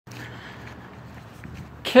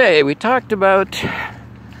Okay, we talked about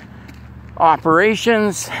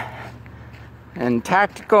operations and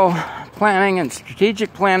tactical planning and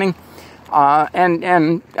strategic planning.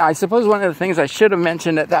 And I suppose one of the things I should have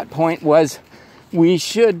mentioned at that point was we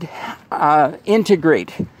should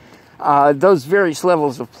integrate those various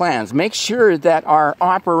levels of plans. Make sure that our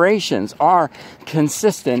operations are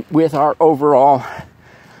consistent with our overall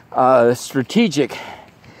strategic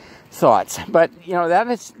thoughts. But, you know,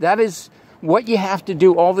 that is what you have to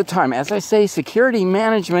do all the time. As I say, security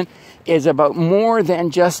management is about more than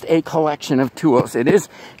just a collection of tools. It is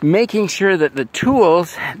making sure that the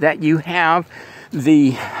tools that you have,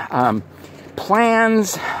 the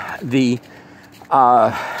plans, the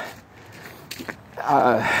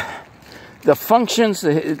functions,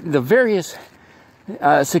 the various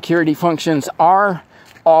security functions are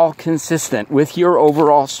all consistent with your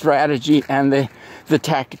overall strategy and the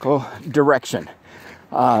tactical direction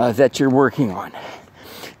that you're working on.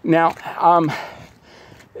 Now,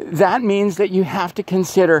 that means that you have to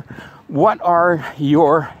consider what are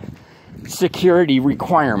your security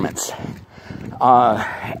requirements.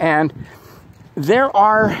 And there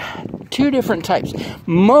are two different types.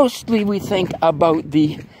 Mostly we think about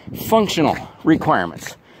the functional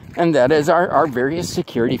requirements, and that is our various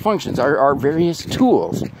security functions, our various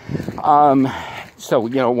tools. So,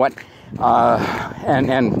 you know, what,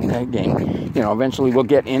 and again, you know, eventually we'll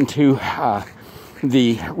get into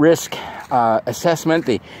the risk assessment,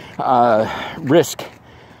 the risk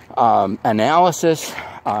analysis,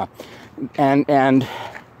 and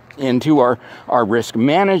into our risk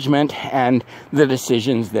management and the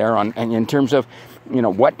decisions there on, and in terms of, you know,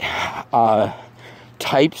 what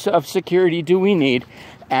types of security do we need,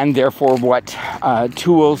 and therefore what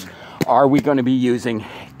tools are we going to be using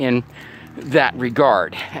in that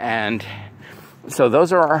regard. And so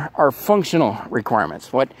those are our functional requirements.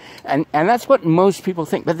 And that's what most people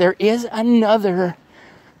think. But there is another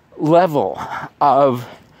level of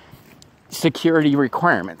security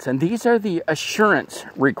requirements, and these are the assurance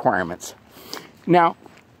requirements. Now,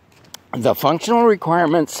 the functional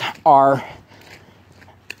requirements are,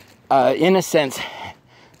 in a sense,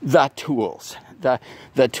 the tools.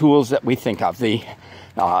 The tools that we think of, the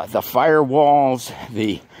firewalls,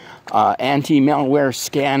 the anti-malware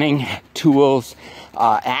scanning tools,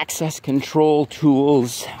 access control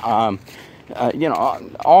tools, you know,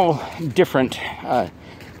 all different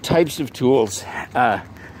types of tools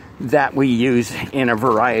that we use in a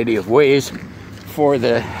variety of ways for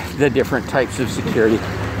the different types of security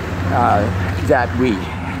that we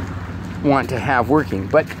want to have working.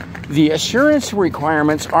 But the assurance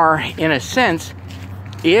requirements are, in a sense,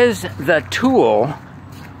 is the tool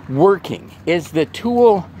working? Is the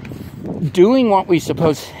tool doing what we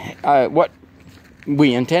suppose, what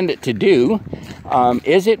we intend it to do?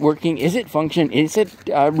 Is it working? Is it functioning? Is it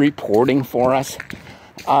reporting for us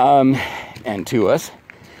and to us?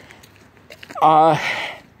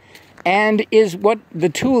 And is what the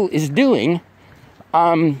tool is doing,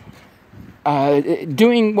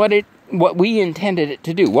 doing what we intended it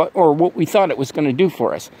to do, or what we thought it was going to do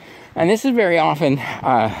for us? And this is very often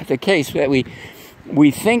the case, that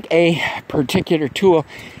we think a particular tool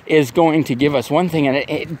is going to give us one thing, and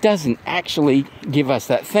it doesn't actually give us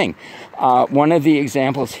that thing. One of the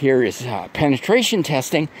examples here is penetration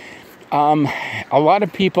testing. A lot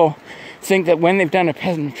of people think that when they've done a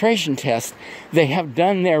penetration test, they have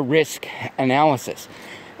done their risk analysis.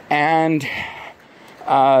 And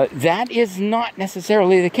that is not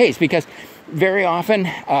necessarily the case, because very often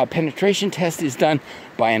a penetration test is done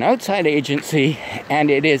by an outside agency,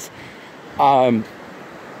 and it is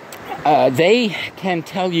they can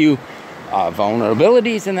tell you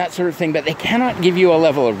vulnerabilities and that sort of thing, but they cannot give you a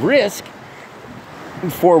level of risk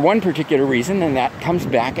for one particular reason, and that comes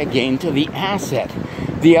back again to the asset.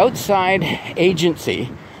 The outside agency,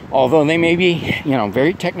 although they may be, you know,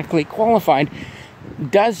 very technically qualified,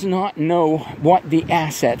 does not know what the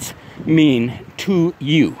assets mean to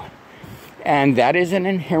you. And that is an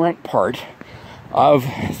inherent part of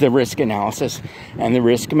the risk analysis and the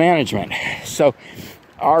risk management. So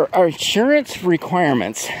our assurance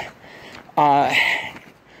requirements are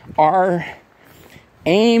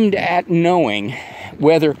aimed at knowing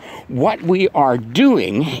whether what we are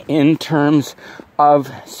doing in terms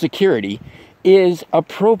of security is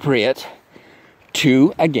appropriate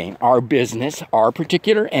to, again, our business, our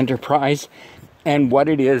particular enterprise, and what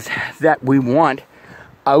it is that we want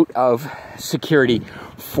out of security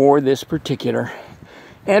for this particular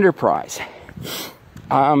enterprise.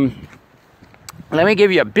 Let me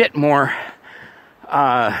give you a bit more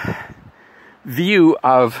view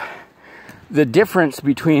of the difference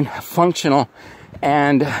between functional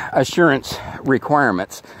and assurance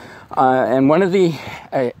requirements. And one of the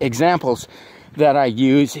examples that I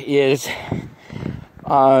use is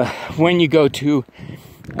when you go to,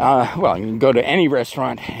 well, you can go to any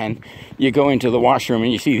restaurant and you go into the washroom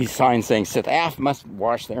and you see these signs saying staff must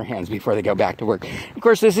wash their hands before they go back to work. Of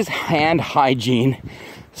course, this is hand hygiene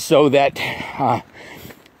so that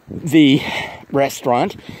the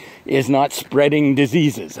restaurant is not spreading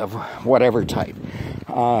diseases of whatever type,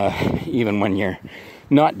 even when you're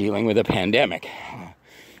not dealing with a pandemic.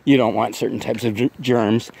 You don't want certain types of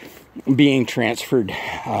germs being transferred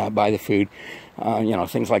by the food, you know,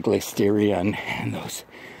 things like listeria and those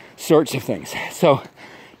sorts of things. So,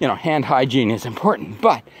 you know, hand hygiene is important.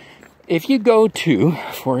 But if you go to,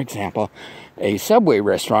 for example, a Subway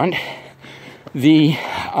restaurant, the,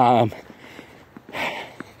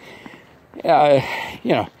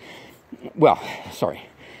 you know, well, sorry,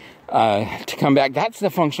 to come back, that's the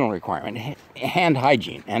functional requirement, hand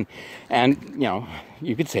hygiene. And, you know,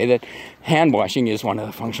 you could say that hand washing is one of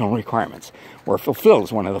the functional requirements, or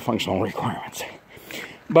fulfills one of the functional requirements.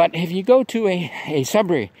 But if you go to a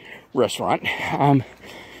Subway restaurant,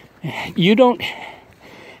 you don't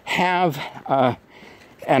have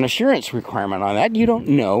an assurance requirement on that. You don't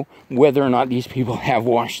know whether or not these people have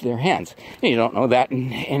washed their hands. You don't know that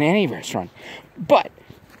in any restaurant. But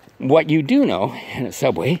what you do know in a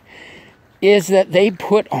Subway is that they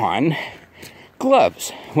put on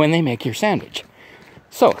gloves when they make your sandwich.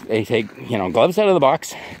 So they take, you know, gloves out of the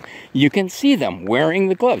box. You can see them wearing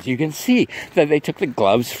the gloves. You can see that they took the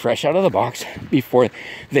gloves fresh out of the box before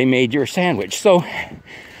they made your sandwich. So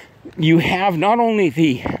you have not only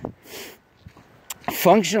the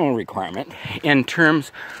functional requirement in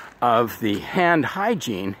terms of the hand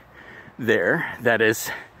hygiene there that is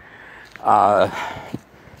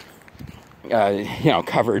you know,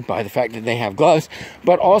 covered by the fact that they have gloves,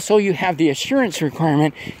 but also you have the assurance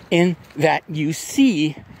requirement in that you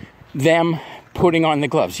see them putting on the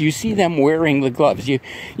gloves. You see them wearing the gloves. You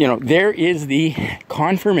know, there is the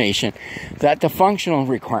confirmation that the functional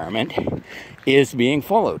requirement is being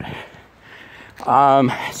followed.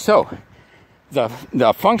 So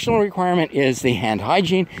the functional requirement is the hand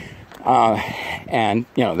hygiene, and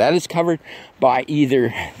you know, that is covered by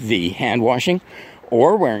either the hand washing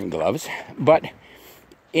or wearing gloves. But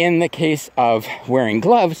in the case of wearing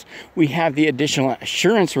gloves, we have the additional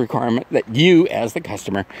assurance requirement that you as the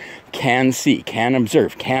customer can see, can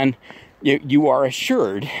observe, you are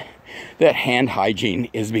assured that hand hygiene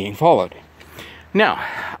is being followed. Now,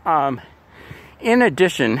 in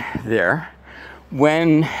addition there,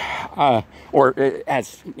 when or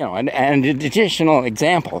as you know, an additional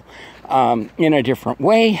example in a different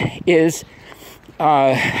way is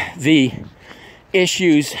the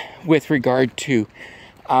issues with regard to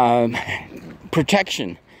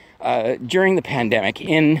protection during the pandemic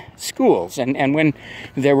in schools and when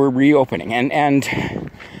they were reopening, and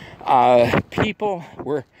people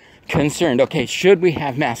were concerned, okay, should we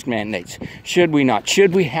have mask mandates? Should we not?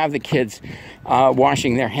 Should we have the kids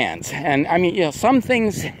washing their hands? And I mean, you know, some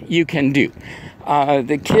things you can do.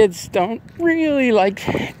 The kids don't really like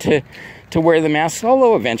to wear the masks,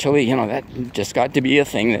 although eventually, you know, that just got to be a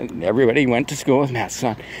thing that everybody went to school with masks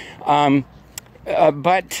on.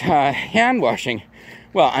 But hand washing,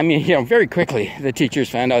 well, I mean, you know, very quickly the teachers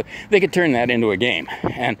found out they could turn that into a game.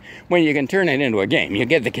 And when you can turn it into a game, you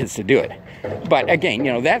get the kids to do it. But again,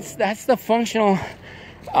 you know, that's the functional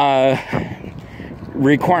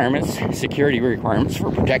requirements, security requirements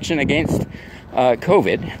for protection against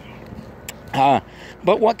COVID.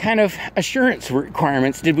 But what kind of assurance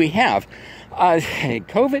requirements did we have?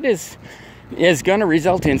 COVID is going to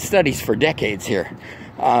result in studies for decades here.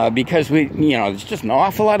 Because you know, there's just an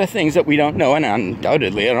awful lot of things that we don't know, and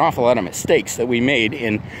undoubtedly an awful lot of mistakes that we made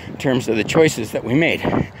in terms of the choices that we made.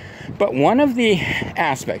 But one of the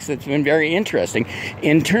aspects that's been very interesting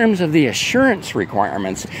in terms of the assurance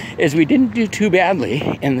requirements is we didn't do too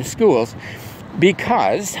badly in the schools,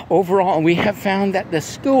 because overall we have found that the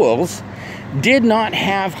schools did not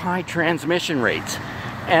have high transmission rates,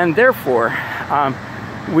 and therefore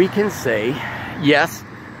we can say yes,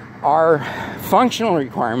 our functional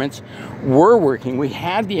requirements were working. We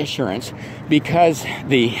had the assurance because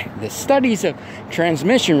the studies of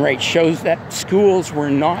transmission rate shows that schools were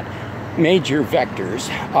not major vectors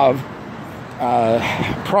of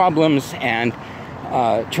problems and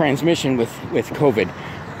transmission with COVID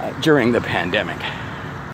during the pandemic.